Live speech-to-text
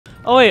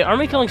Oh wait, aren't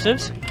we killing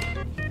civs?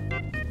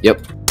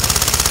 Yep.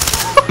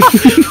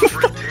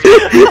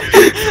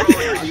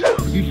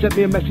 You sent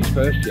me a message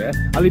first, yeah?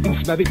 I live in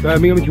Smethwick,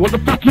 Birmingham. If you want the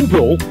fucking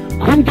brawl,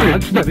 come down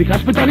to Smethwick,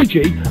 ask for Danny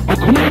G. I'll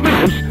come out of my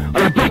house and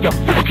I'll break your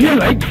fucking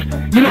legs.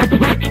 You know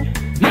prick.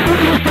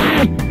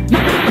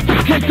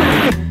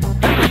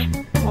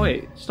 Oh,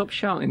 wait, stop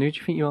shouting. Who do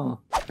you think you are?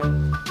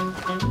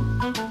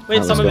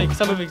 Wait, stop moving,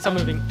 stop moving, stop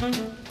moving.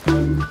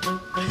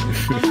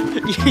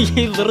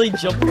 You literally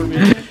jumped for me.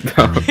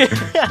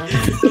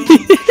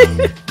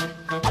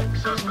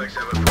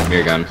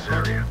 Here, gun.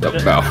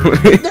 Nope, no.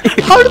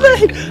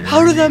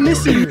 How did that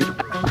miss you?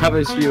 I have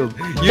a shield.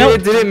 You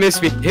didn't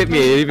miss me. Hit me.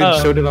 It even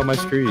showed it on my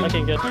screen.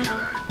 Okay, good.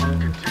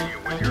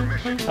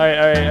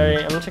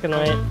 Alright. I'm checking the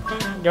right.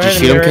 Go ahead and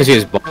shoot him because he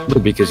was bald or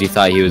because you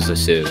thought he was a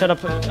civ? Shut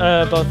up,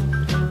 both.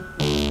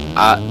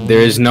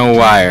 There is no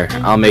wire.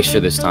 I'll make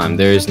sure this time.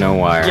 There is no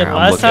wire. Yeah,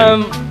 last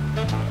time...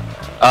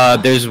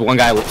 there's one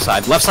guy left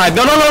side. Left side.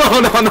 No.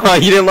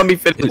 You didn't let me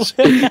finish.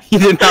 You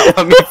did not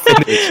let me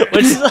finish.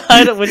 Which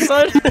side? Which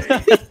side?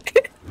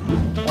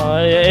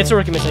 Yeah, it's a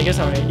rookie mistake. It's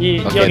alright.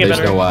 Okay, there's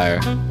no wire.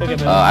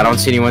 I don't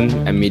see anyone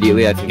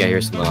immediately. I think I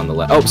hear someone on the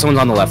left. Oh, someone's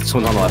on the left.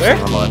 Someone's on the left. Where?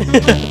 Someone's on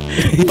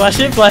the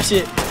left. Flash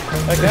it.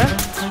 Okay.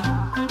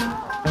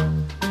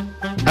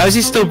 How is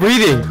he still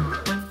breathing?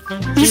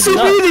 He's still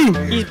breathing!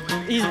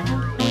 He's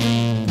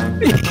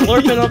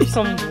slurping up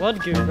some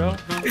blood goo, bro.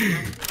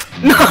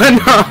 No!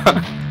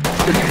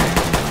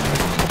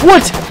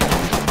 What?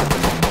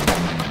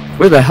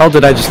 Where the hell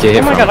did I just get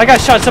hit Oh my from? god, I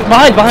got shot.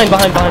 Behind.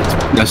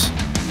 Yes.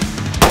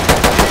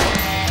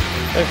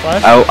 Wait,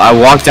 flash? I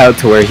walked out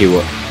to where he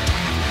was.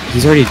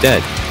 He's already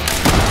dead.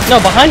 No,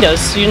 behind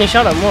us. You didn't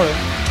shot at more.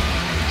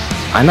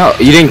 I know.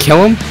 You didn't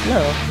kill him?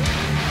 No.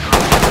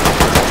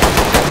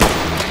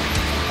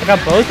 I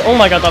got both? Oh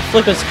my god, that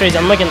flick was crazy.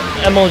 I'm like an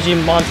MLG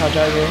montage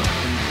out here.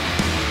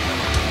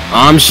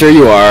 I'm sure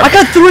you are. I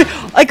got 3!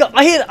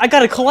 I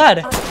got a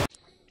collad!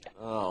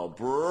 Oh,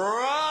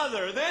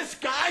 brother, this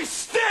guy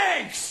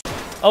stinks!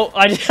 Oh,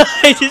 I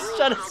just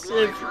shot a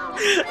civ.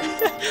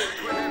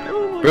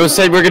 Bro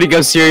said we're gonna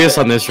go serious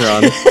on this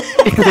run.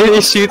 Then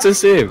he shoots a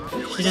civ.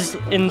 She's just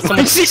in some...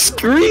 Why is he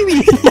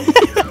screaming?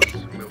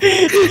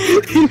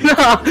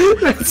 No,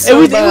 that's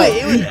so bad.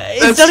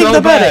 It's not even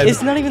that bad.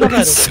 It's not even that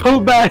bad. It's so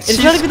bad.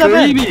 It's not even that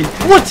bad.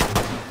 What?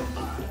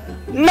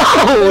 No!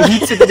 He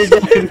did it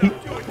again.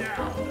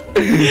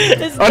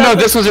 Oh no,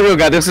 this was a real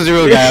guy.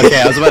 Okay,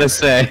 I was about to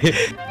say.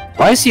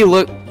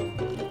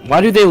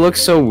 Why do they look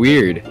so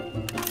weird?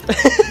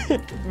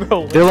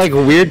 Bro. They're like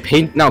weird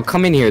paint. No,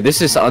 come in here.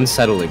 This is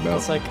unsettling, bro.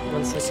 It's like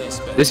 1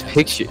 second.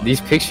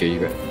 These pictures,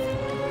 bro.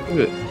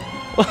 Look at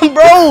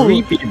Bro!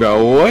 creepy,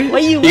 bro. What? Why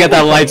you got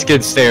that light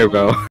skin stare,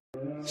 bro.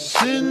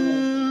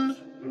 Sin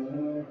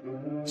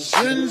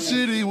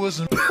City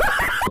wasn't.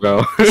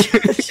 Bro.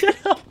 Shut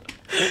up.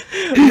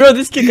 Bro,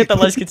 this kid got that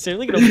light skin stare.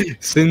 Look at him.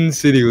 Sin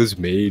City was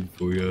made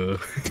for ya.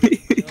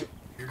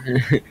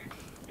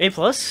 A+?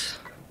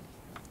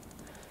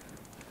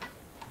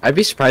 I'd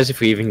be surprised if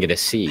we even get a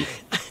C.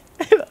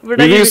 We're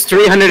We used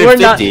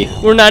 350.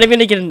 We're not even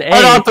gonna get an A.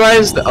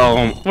 Unauthorized.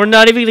 We're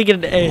not even gonna get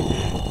an A.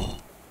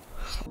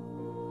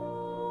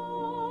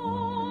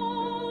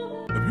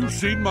 Have you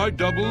seen my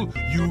double,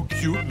 you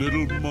cute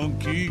little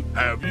monkey?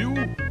 Have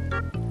you?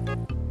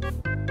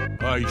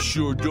 I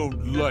sure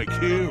don't like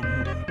him.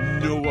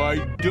 No, I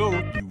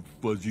don't, you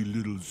fuzzy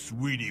little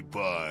sweetie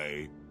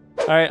pie.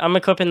 Alright, I'm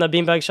equipping the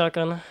beanbag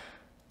shotgun.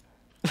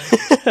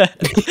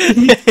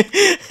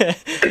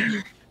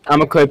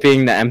 I'm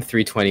equipping the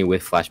M320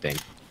 with flashbang.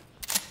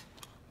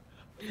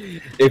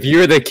 If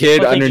you're the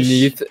kid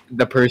underneath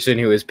the person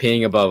who is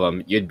peeing above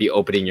him, you'd be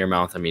opening your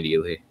mouth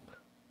immediately.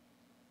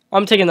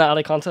 I'm taking that out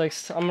of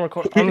context. I'm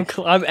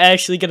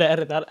actually gonna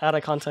edit that out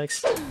of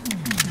context.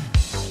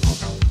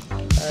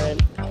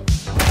 Alright.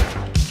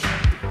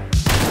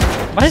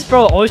 Why is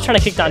bro always trying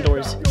to kick down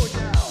doors?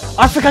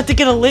 I forgot to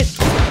get a lit.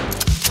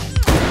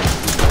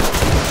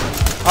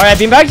 Alright,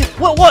 beanbag.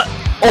 What?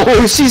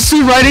 Oh,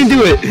 she right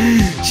into it.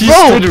 She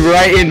stood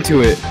right into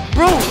it.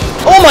 Bro.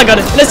 Oh my god,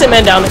 innocent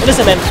man down.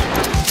 Innocent man.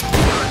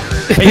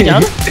 Are you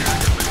down?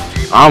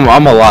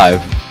 I'm alive.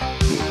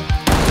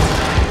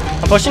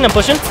 I'm pushing.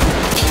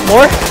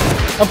 More.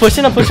 I'm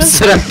pushing. I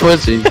said I'm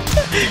pushing.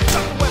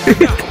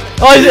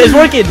 Oh, it's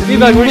working.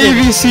 Beanbag working.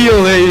 Navy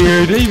SEAL right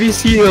here. Navy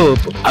SEAL.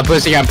 I'm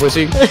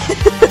pushing.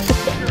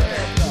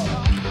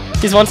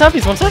 He's one tap.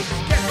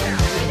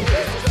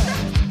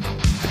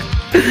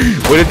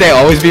 Wouldn't they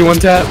always be one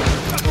tap?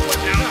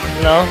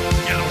 No.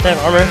 They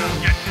have armor.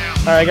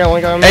 Alright, I got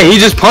one. Hey, he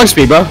just punched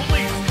me, bro.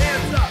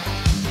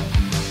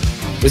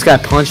 This guy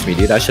punched me,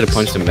 dude. I should have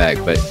punched him back,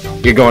 but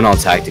you're going all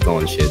tactical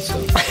and shit, so.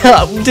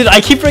 Dude,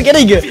 I keep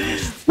forgetting it.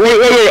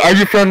 Wait. Are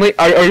you friendly?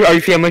 Are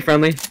you family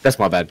friendly? That's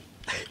my bad.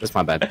 What's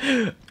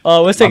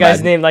that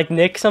guy's name? Like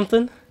Nick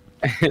something?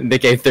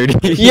 Nick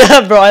A30.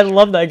 Yeah, bro, I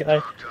love that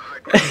guy.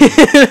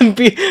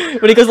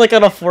 When he goes like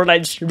on a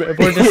Fortnite stream,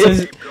 everyone just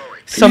says,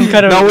 some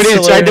kind of. No, when he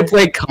slur. tried to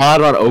play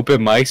COD on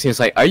open mics, he was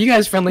like, "Are you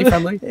guys friendly?"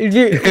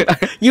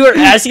 You were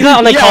asking that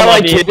on like Call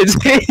of Duty. kids.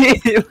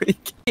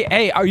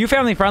 Hey, are you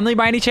family friendly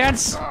by any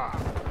chance?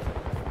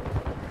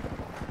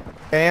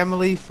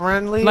 Family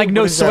friendly? Like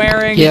no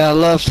swearing? Yeah, I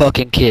love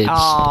fucking kids.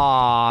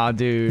 Aw,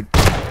 dude.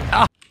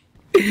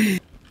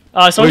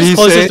 Someone just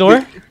closed his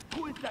door.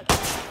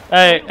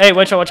 Hey,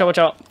 watch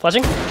out.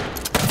 Flashing.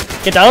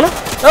 Get down. Oh,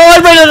 I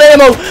ran out of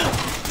ammo.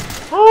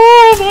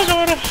 Oh my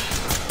god.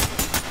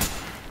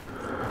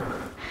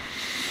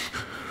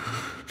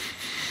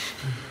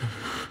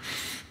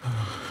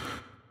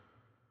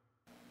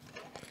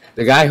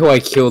 The guy who I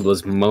killed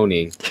was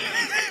moaning.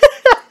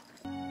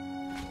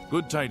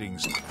 Good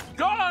tidings.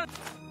 Guard!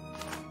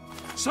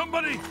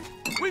 Somebody!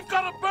 We've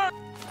got a bird!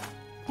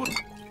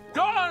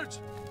 Guards!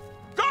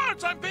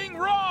 Guards! I'm being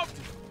robbed!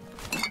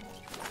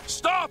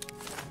 Stop!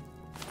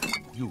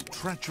 You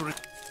treacherous...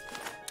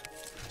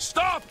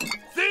 Stop!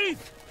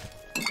 Thief!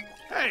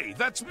 Hey,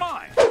 that's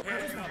mine!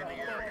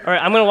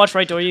 Alright, I'm gonna watch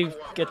right door. You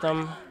get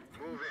them.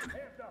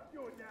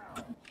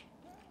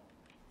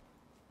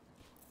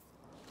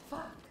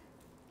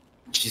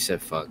 She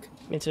said fuck.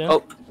 Me too.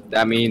 Oh,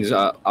 that means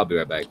I'll be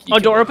right back. Oh,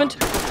 door opened?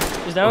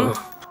 He's down?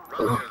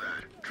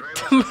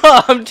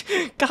 Mom,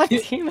 god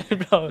damn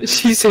it, bro.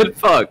 She said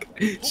fuck.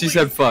 She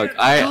said fuck.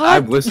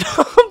 I'm listening.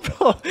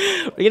 Bro,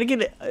 we're gonna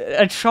get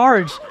a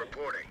charge.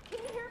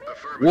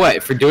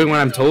 What? For doing what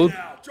I'm told?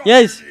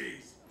 Yes.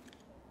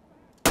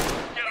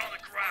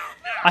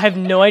 I have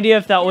no idea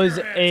if that was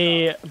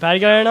a bad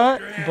guy or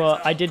not,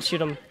 but I did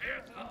shoot him.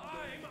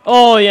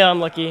 Oh yeah, I'm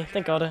lucky.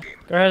 Thank God.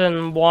 Go ahead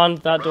and wand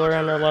that door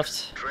on our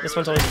left. This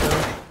one's always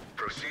good.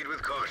 Proceed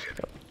with caution.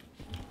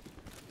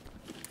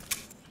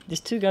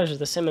 These two guys are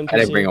the same NPC. I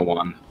didn't bring a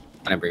wand.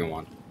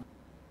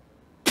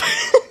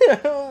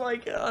 Oh my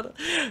god.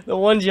 The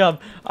one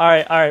job.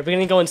 Alright, we're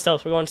gonna go in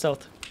stealth. We're going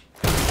stealth.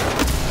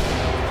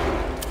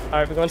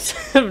 Alright, we're going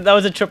that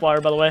was a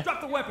tripwire, by the way.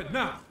 Drop the weapon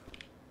now.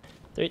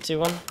 3, 2,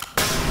 1.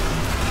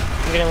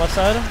 I'm getting left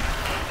side.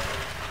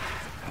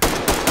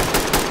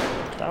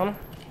 Down.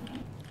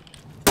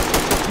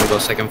 I'm gonna go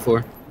second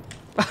floor.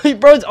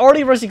 Bro, it's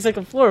already rushing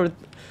second floor.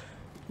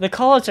 The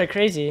callouts are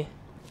crazy.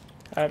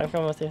 Alright, I'm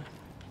coming with you.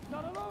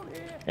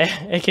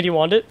 Hey, kid, you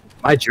want it?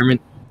 My German.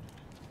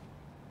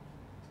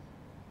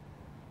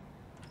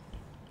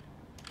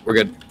 We're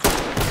good.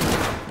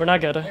 We're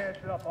not good.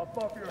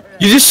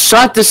 You just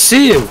shot the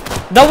Civ!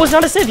 That was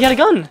not a Civ, he had a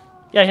gun!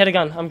 Yeah, he had a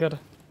gun, I'm good.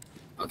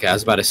 Okay, I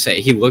was about to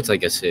say, he looked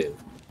like a Civ.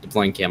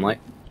 Deploying cam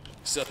light.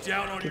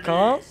 Good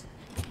call.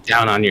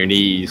 Down on your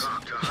knees.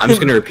 I'm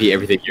just gonna repeat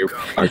everything your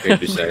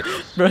character said.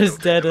 Bro's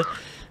dead.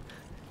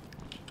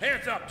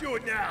 Hands up, do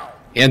it now.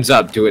 Hands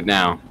up, do it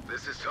now.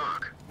 This is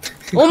talk.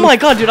 Oh my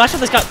god, dude, I shot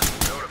this guy.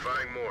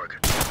 Notifying morgue.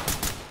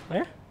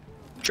 Where?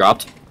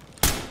 Dropped.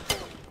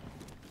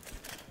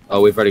 Oh,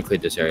 we've already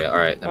cleared this area.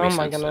 Alright, that makes Oh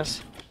my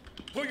sense.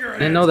 goodness. I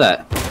didn't know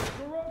that.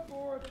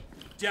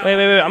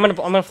 Wait, I'm gonna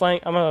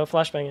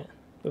flashbang it.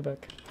 Move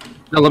back.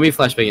 No, let me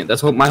flashbang it.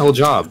 That's my whole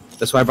job.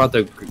 That's why I brought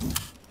the...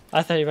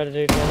 I thought you were about to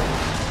do it again.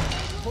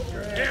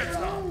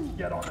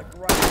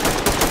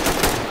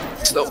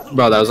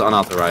 Bro, that was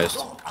unauthorized.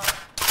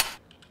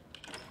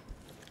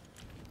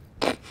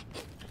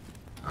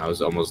 I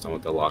was almost done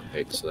with the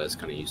lockpick, so that's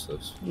kind of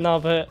useless. No,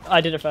 but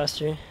I did it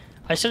faster.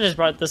 I should have just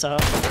brought this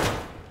out.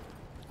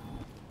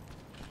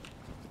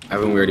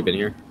 Haven't we already been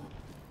here?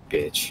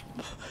 Bitch.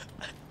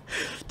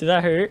 Did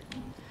that hurt?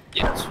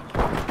 Yes.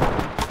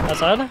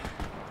 Outside?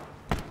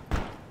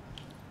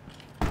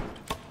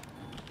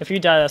 If you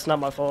die, that's not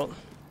my fault.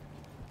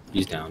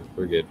 He's down.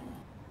 We're good.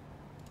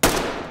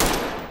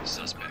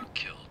 Suspect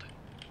killed.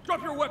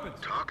 Drop your weapons.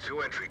 Talk to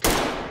entry team.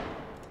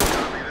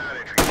 Copy that,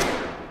 entry team.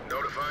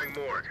 Notifying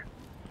morgue.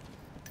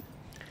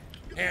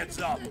 Hands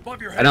up,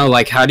 above your head. I know,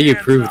 like, how do you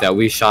prove that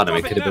we shot him?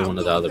 It could have been one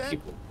of the other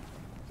people.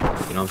 You know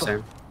what I'm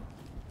saying?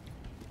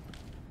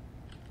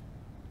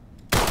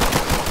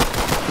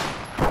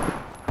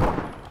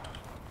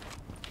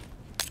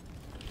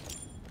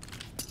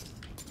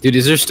 Dude,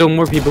 is there still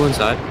more people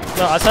inside?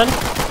 No, outside?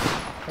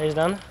 He's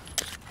done.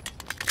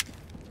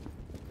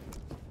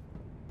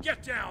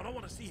 Get down, I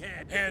want to see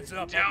hands. Hands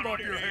up, down above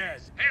your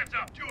head. Hands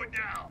up, do it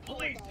now.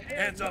 Police,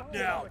 hands up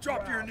now.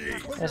 Drop your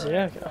knees. That's it,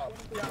 yeah,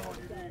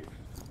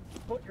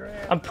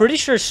 okay. I'm pretty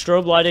sure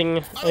strobe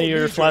lighting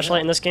your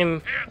flashlight in this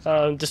game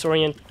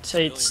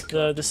disorientates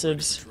the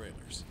sieves.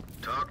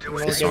 Talk to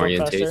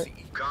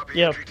Disorientate. Copy,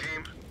 Yeah. entry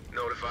team.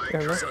 Notifying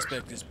trailers.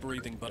 Suspect is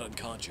breathing but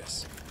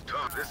unconscious.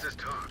 Talk, this is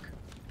talk.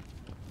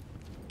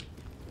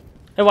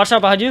 Hey, watch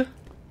out behind you.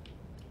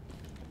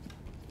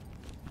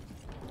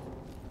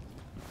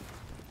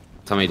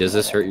 Tell me, does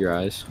this hurt your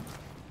eyes?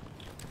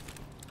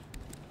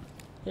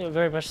 Yeah,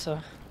 very much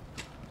so.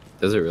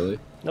 Does it really?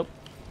 Nope.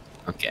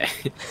 Okay.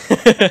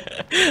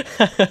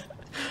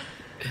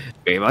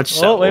 Very much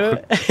so. Oh, wait.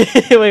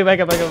 Wait,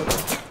 back up. I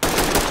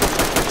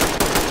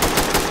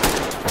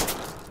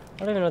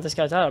don't even know what this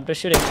guy's at. I'm just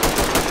shooting.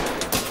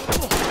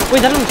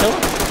 Wait, that didn't kill him?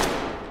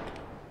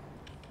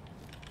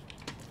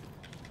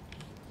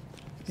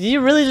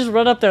 You really just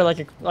run up there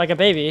like a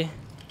baby.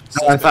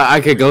 No, I thought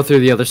I could go through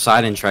the other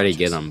side and try to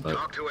get him, but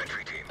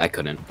I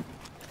couldn't.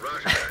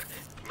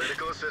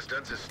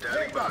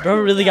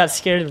 Bro really got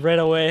scared and ran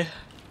away.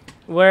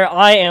 Where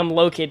I am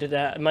located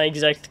at, my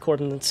exact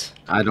coordinates.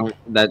 I don't.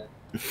 That.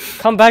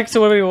 Come back to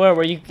where we were,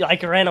 where you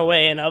like ran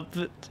away in a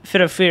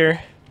fit of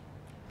fear.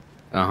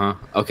 Uh huh.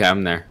 Okay,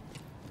 I'm there.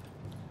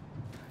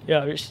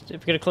 Yeah, we're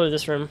gonna close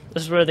this room.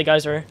 This is where the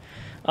guys are.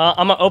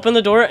 I'm gonna open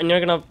the door and you're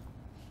gonna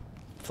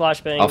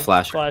flashbang. I'll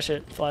flash. Flash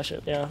it. Flash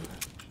it. Yeah.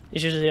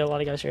 There's usually a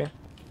lot of guys here.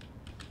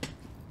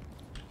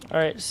 All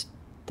right,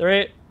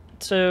 3,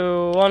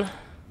 2, 1.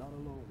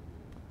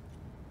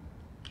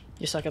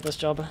 You suck at this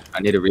job.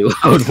 I need to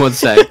reload. 1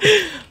 sec.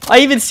 I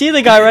even see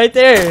the guy right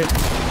there.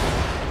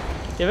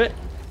 Give it.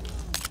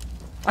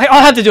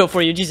 I'll have to do it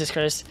for you. Jesus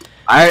Christ.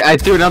 I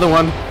threw another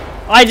one.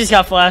 I just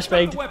got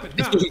flashbanged.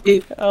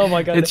 Oh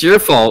my god. It's your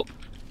fault.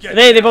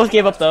 They both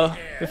gave up though.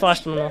 We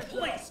flashed them enough.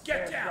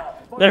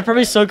 They're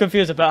probably so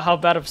confused about how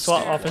bad of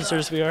SWAT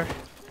officers we are.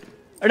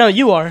 Or no,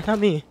 you are, not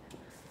me.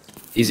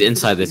 He's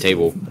inside the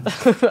table.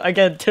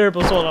 Again,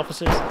 terrible SWAT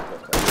officers.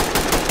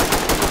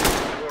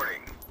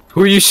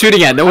 Who are you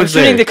shooting at? No one's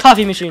there. I'm shooting the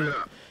coffee machine.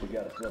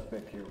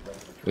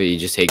 Wait, you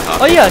just hate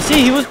coffee? Oh yeah,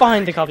 see, he was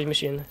behind the coffee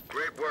machine.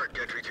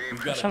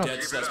 We've got a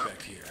dead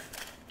suspect here.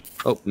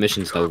 Oh,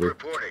 mission's over.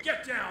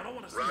 Get down. I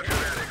want to see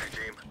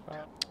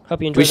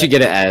Hope you enjoyed We should that.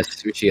 get an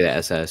S. We should get an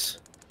SS.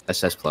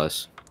 SS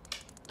plus.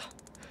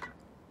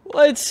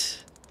 What?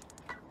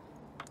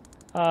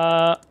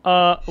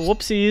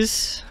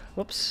 Whoopsies.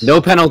 Whoops.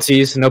 No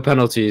penalties. No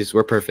penalties.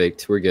 We're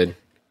perfect. We're good.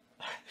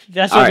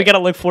 That's what we gotta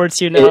look forward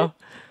to now.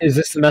 Is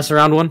this the mess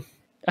around one?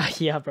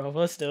 Yeah, bro.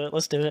 Let's do it.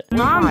 Let's do it.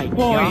 Mom's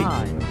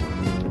voice.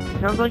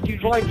 Sounds like you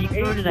just deep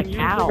throated a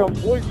cow.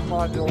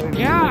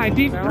 Yeah, I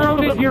deep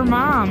throated your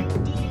mom.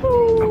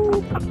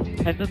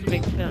 That doesn't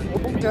make sense.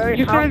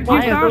 You said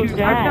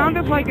I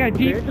sounded like I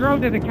deep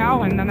throated a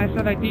cow, and then I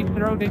said I deep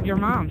throated your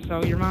mom.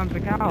 So your mom's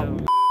a cow.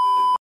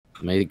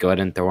 Maybe go ahead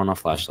and throw on a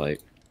flashlight.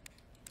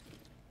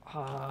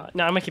 No, I'm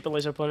gonna keep a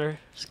laser pointer.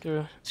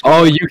 Screw.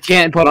 Oh, you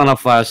can't put on a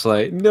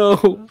flashlight. No.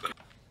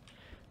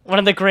 One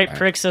of the great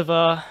perks of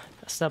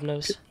snub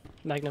nose,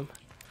 Magnum.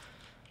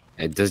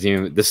 It doesn't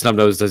even. The snub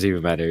nose doesn't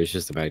even matter. It's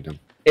just a Magnum.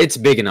 It's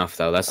big enough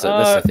though. That's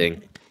the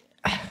thing.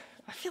 I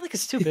feel like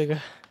it's too big.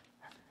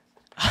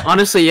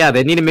 Honestly, yeah,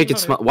 they need to make it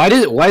small. Why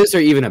is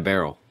there even a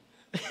barrel?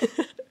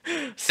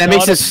 That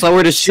makes it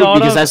slower to shoot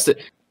because that's the.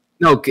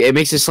 No, it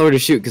makes it slower to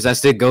shoot because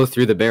that's to go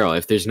through the barrel.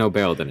 If there's no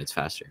barrel, then it's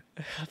faster.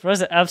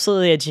 Bro's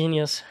absolutely a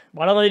genius.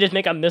 Why don't they just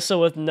make a missile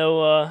with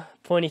no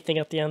pointy thing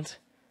at the end?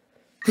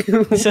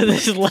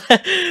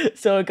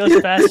 So it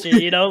goes faster,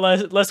 you know,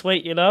 less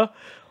weight, you know.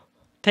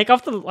 Take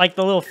off the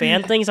the little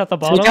fan things at the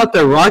bottom. Take out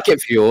the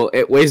rocket fuel.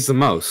 It weighs the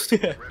most.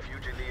 Get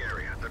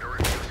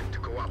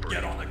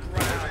on the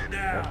ground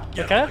now.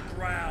 Get Okay. on the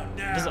ground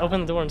now. Just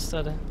open the door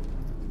instead.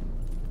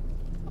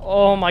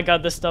 Oh my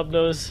god, this stub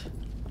nose.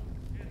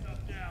 Hands up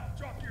now.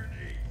 Drop your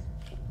knees.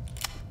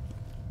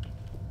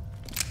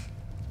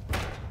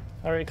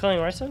 Alright,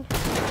 killing right side?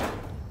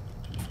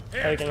 Oh,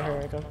 you're getting her,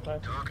 right, go.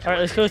 Alright,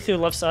 let's go through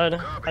the left side.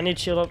 I need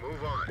shield up.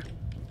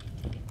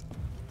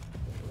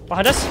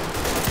 Behind us?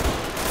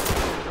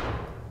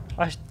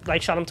 I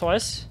shot him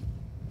twice.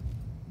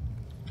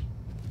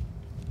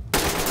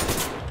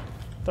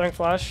 Throwing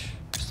flash.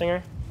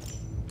 Stinger.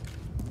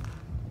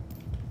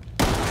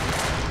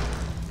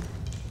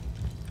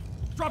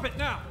 Drop it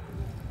now.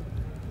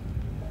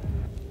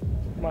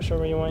 I'm not sure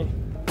where you went.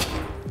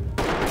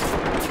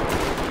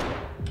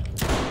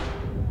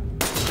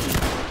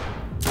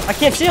 I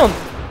can't see him!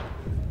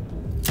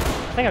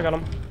 I think I got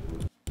him.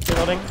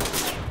 Reloading.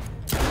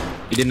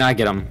 You did not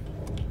get him.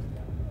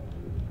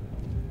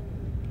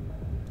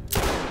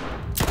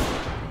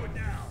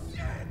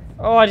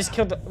 Oh, I just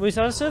killed the... Was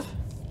that a Civ?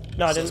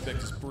 No, I didn't.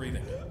 Suspect is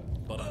breathing,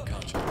 but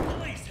unconscious.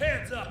 Police,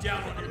 hands up.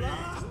 Down on your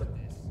knees.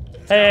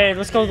 Hey,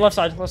 let's go to the left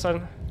side. Left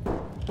side.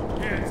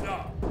 Hands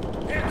up.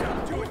 Hands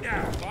up. Do it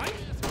now. Right?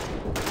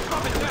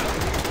 Drop it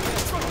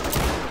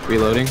down.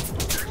 Reloading.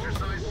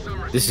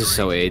 This is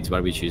so AIDS. Why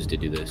do we choose to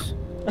do this?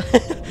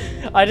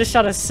 I just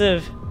shot a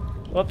Civ.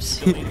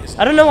 Whoops.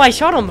 I don't know why I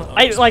shot him.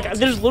 There's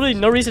literally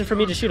no reason for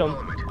me to shoot him.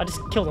 I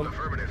just killed him.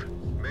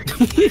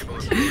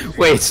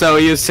 Wait, so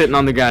he was sitting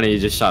on the ground and you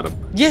just shot him?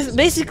 Yes,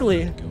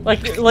 basically.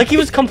 Like he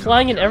was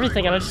complying and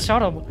everything, and I just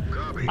shot him.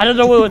 I don't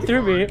know what went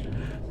through me.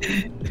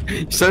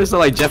 So it's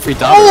like Jeffrey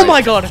Dahmer. Oh right?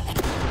 my god!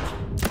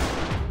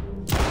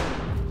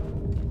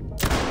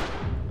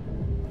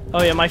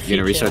 Oh yeah, my feet. You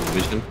gonna restart the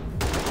mission?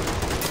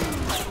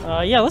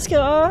 Yeah, let's get.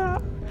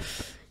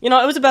 You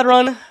know, it was a bad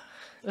run.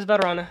 It was a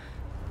bad run.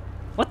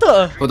 What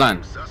the? Hold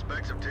on.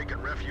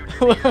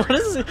 What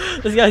is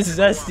this guy's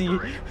zesty?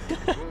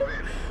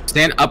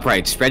 Stand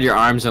upright. Spread your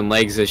arms and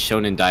legs as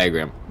shown in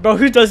diagram. Bro,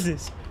 who does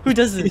this? Who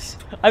does this?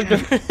 I've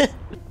never.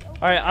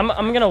 All right,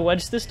 I'm gonna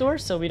wedge this door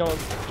so we don't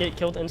get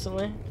killed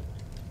instantly.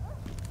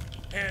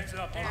 Hands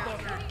up,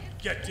 motherfucker.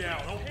 Get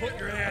down. Don't put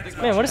your hands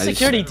up. Man, what is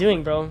security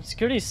doing, bro?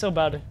 Security is so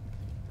bad.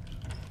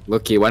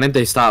 Looky, why didn't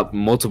they stop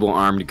multiple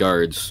armed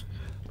guards?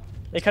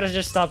 They could have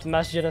just stopped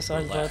mass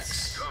genocide,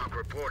 but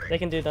they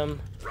can do them.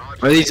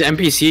 Or these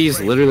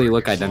NPCs literally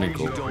look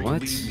identical.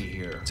 What?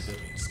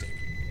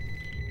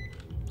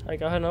 Alright,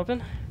 go ahead and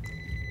open.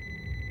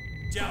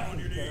 Down on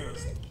your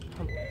knees.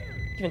 I'm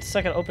even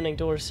stuck at opening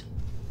doors.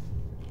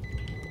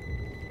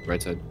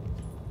 Right side.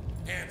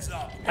 Hands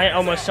up. I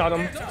almost shot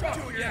him. Drop to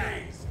your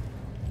knees.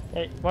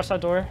 Hey, watch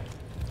that door.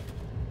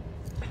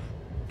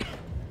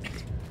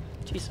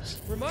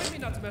 Jesus. Remind me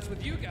not to mess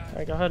with you guys.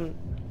 Alright, go ahead and...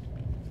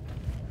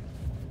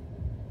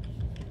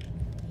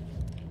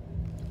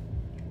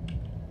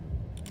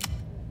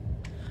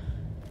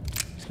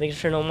 Just making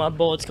sure no of my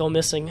bullets go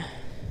missing.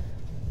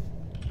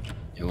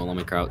 It won't let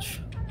me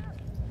crouch.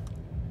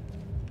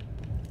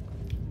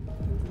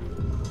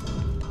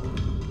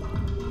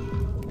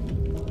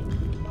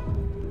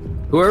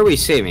 Who are we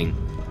saving?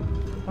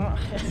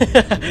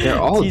 They're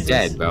all Jesus.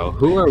 dead, bro.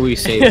 Who are we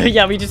saving?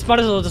 Yeah, we just might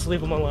as well just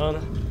leave them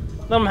alone.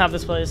 Let them have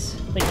this place.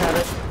 They can have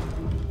it.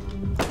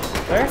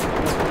 Where?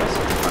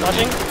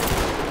 Watching?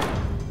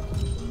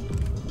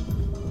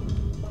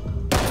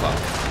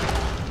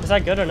 Is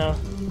that good or no?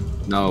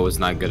 No, it was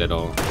not good at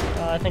all.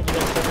 I think you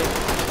did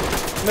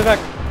perfect. Move back.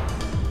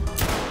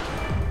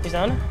 He's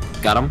down?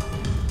 Got him?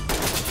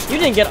 You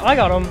didn't get. I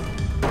got him.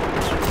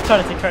 I'm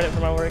trying to take credit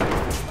for my work.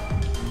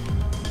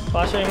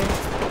 Flashing.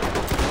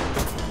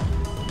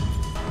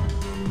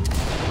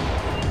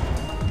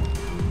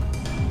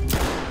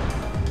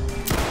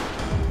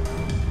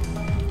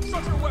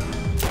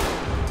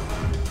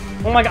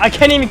 Oh my god, I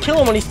can't even kill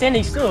him when he's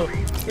standing still.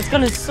 This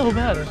gun is so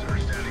bad.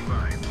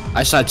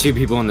 I shot 2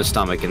 people in the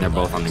stomach and they're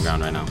both on the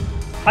ground right now.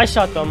 I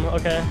shot them,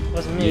 okay.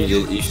 Wasn't me.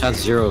 You shot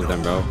 0 of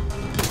them, bro.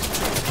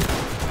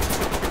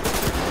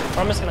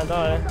 I'm just gonna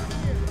die.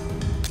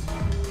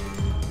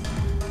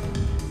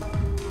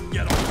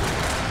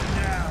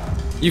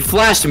 You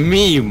flashed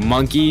me, you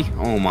monkey!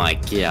 Oh my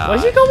god.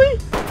 Why'd you kill me?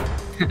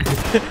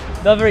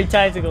 Not very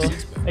tactical.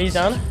 Are you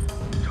down?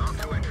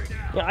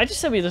 Yeah, I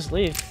just said we just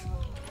leave.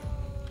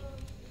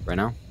 Right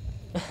now?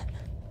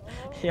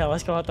 Yeah,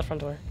 let's go out the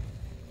front door.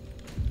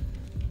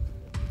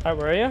 Alright,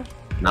 where are you?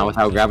 Not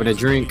without grabbing a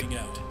drink.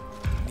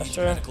 That's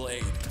true.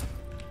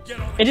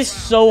 It is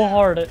so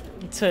hard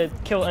to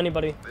kill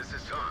anybody.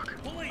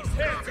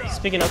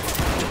 Speaking of...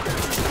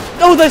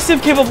 Oh, that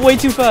Civ came up way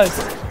too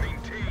fast!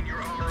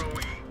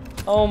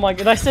 Oh my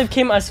god, that Civ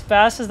came as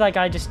fast as that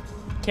guy just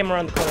came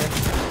around the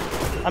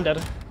corner. I'm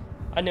dead.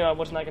 I knew I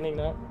was not getting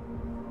that.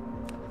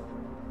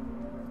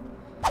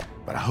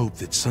 But I hope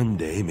that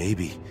someday,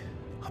 maybe,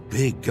 a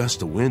big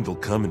gust of wind will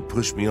come and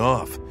push me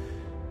off,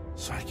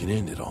 so I can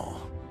end it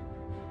all.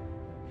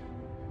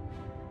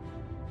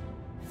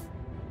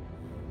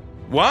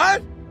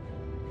 What?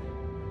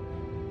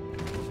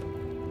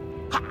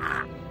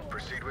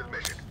 Proceed with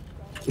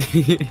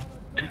mission.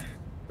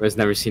 I've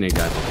never seen a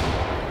guy.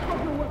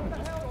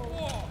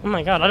 Oh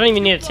my god, I don't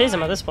even need to tase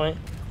him at this point.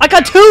 I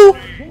got 2!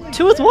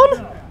 2 with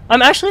 1?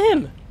 I'm actually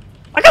him.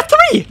 I got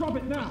 3!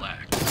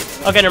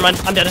 Okay, never mind.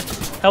 I'm dead.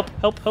 Help,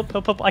 help, help,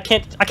 help, help. I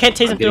can't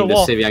tase him through the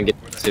wall. I'm getting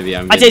the civvy,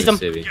 I tased him.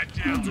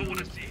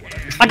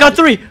 I got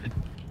 3!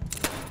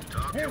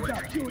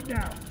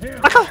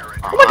 I got,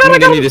 oh my god, I'm I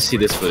got gonna him! need to see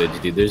this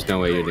footage, dude. There's no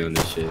way you're doing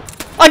this shit.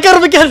 I got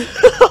him again!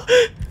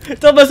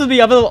 Don't mess with me,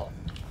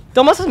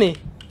 don't mess with me.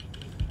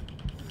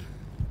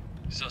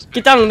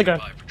 Get down on the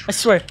ground. I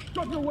swear.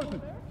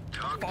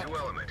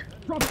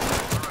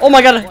 Oh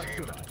my god.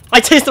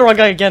 I tased the wrong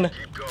guy again.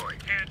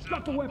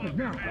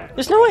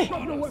 There's no way.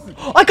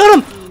 I got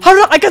him! How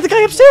did I got the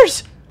guy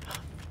upstairs?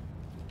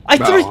 I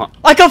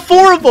got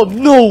 4 of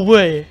them! No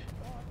way!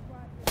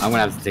 I'm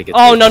gonna have to take it.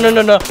 Oh no no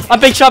no no! I'm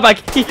being shot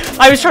back.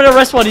 I was trying to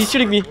arrest one. He's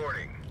shooting me.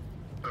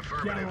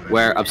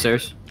 Where?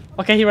 Upstairs?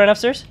 Okay, he ran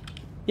upstairs.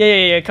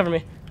 Yeah. Cover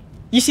me.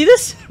 You see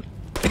this?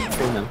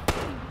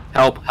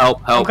 Help! Help!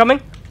 Help! I'm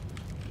coming.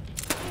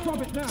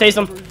 Tase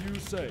him.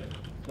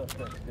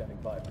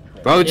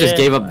 Bro just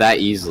gave up that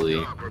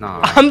easily.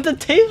 Nah. I'm the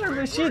taser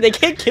machine. They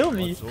can't kill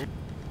me.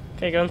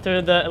 Okay, going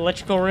through the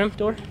electrical room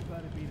door.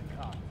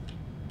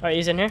 Alright,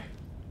 he's in here.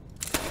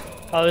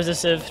 Oh, there's a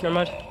Civ. Never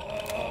mind.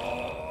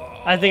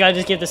 I think I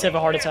just gave the Civ a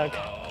heart attack.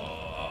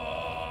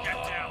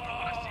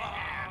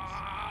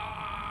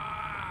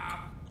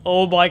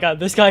 Oh my god,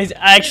 this guy is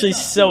actually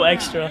so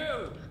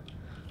extra.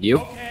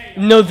 You?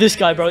 No, this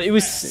guy, bro. It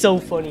was so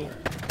funny.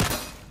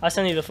 I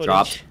sent you the footage.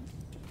 Drop.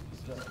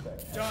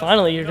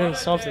 Finally, you're doing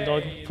something,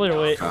 dog. Pull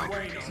your weight.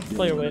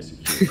 Pull your weight.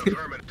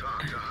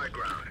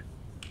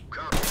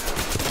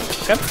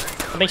 Okay.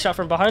 A big shot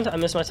from behind. I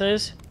missed my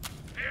tase.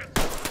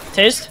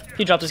 Tased.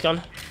 He dropped his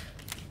gun.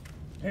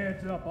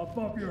 Hands up, I'll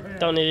bump your head.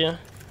 Don't need you.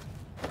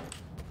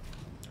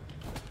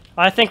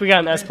 I think we got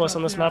an S+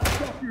 on this map.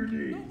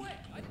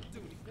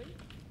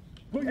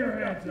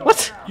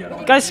 What?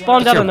 Guys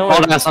spawned out of nowhere.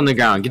 Get your butt ass on the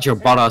ground. Get your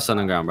butt ass on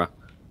the ground, bro.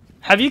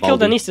 Have you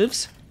killed any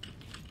civs?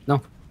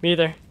 No. Me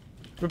either.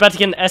 We're about to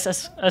get an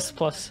S+.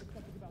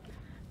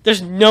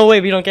 There's no way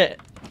we don't get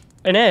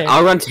an A.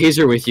 I'll run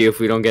taser with you if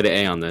we don't get an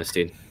A on this,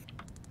 dude.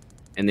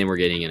 And then we're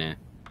getting an A.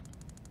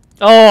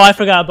 Oh, I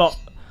forgot about...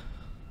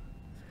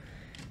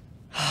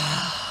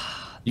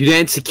 You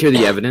didn't secure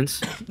the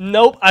evidence?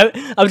 Nope.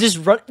 I was just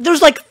run.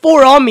 There's like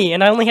 4 on me,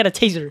 and I only had a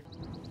taser.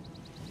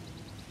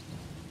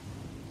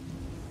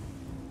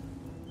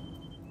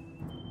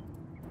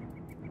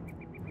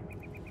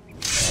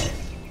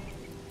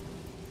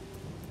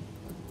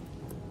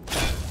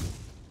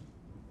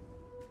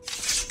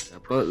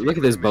 But look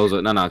at this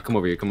bozo. No, come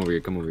over here. Come over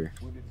here. Come over here.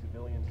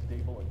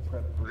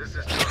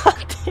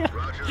 God damn.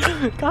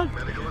 God.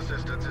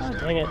 God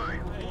dang it.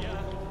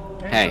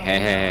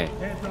 Hey.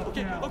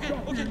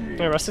 Can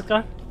I arrest this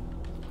guy?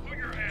 Put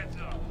your hands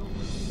up.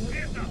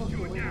 Hands up.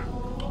 Do it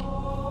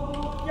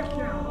now. Get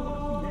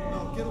down. No,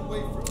 get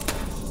away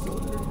from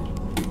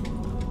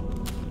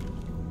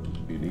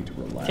me. You need to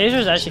relax.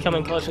 Taser's actually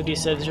coming close with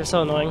these cids. You're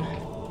so annoying.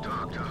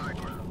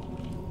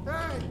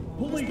 Hey!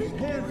 Police,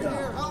 hands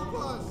up! Help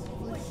us!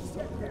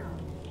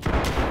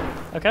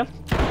 Okay.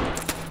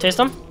 Taste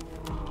him.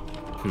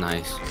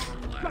 Nice.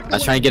 I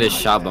was trying to get a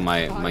shot, but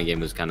my game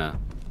was kind of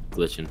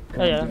glitching.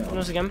 Oh yeah,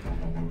 there's a game.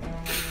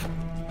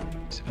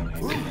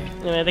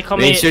 Anyway, they call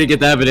me. Make sure to get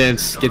the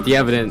evidence. Get the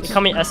evidence. They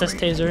call me SS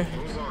Taser.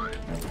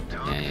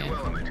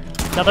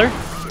 Yeah. Another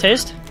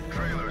taste.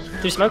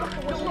 3 smoke.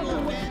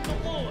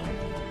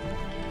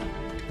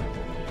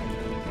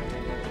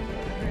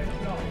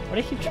 Why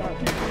do you keep trying?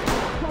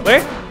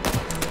 Where?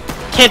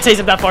 Can't taste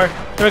him that far.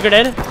 Throw a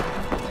grenade.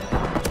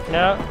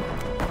 No.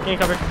 Getting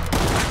covered.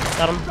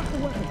 Got him.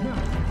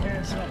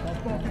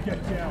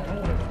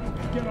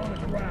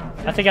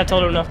 I think I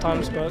told him enough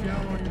times, but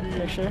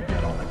make sure.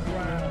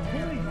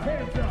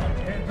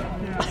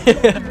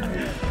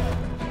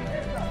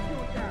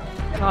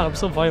 God, I'm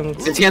so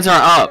violent. His hands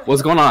aren't up.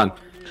 What's going on?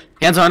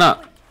 Hands aren't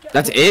up.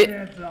 That's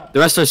it? The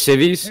rest are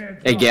civvies?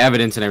 Hey, get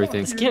evidence and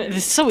everything. This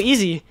is so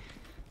easy.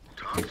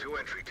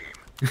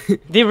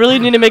 They really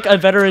need to make a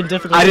veteran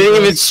difficult. I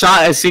didn't even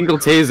shot a single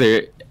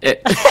taser.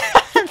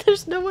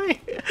 There's no way.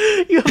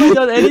 You haven't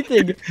done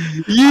anything.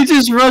 You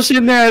just rush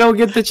in there. I don't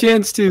get the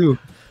chance to.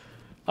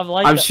 I'm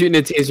that. shooting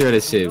a taser at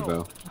a civ,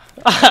 bro.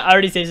 I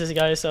already tased this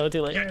guy, so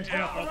too late.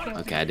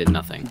 Okay, I did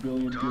nothing.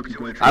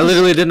 I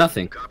literally did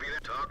nothing.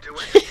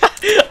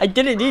 I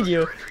didn't need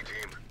you.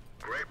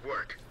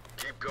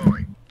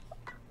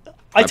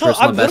 My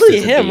I'm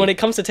literally him when it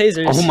comes to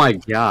tasers. Oh my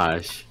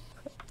gosh.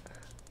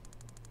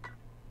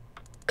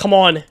 Come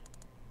on.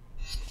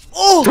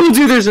 Oh! Told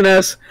you there's an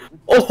S.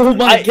 Oh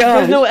my god.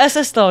 There's no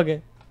SS dog.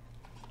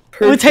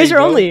 With taser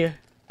bro. only.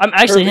 I'm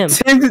actually him.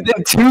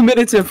 2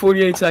 minutes and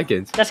 48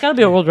 seconds. That's gotta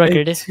be a world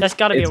record. That's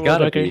gotta be a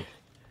world record. Be.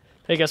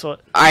 Hey, guess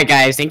what? Alright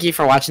guys, thank you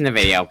for watching the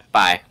video.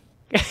 Bye.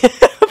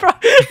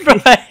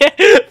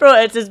 bro,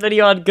 it's this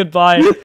video on goodbye.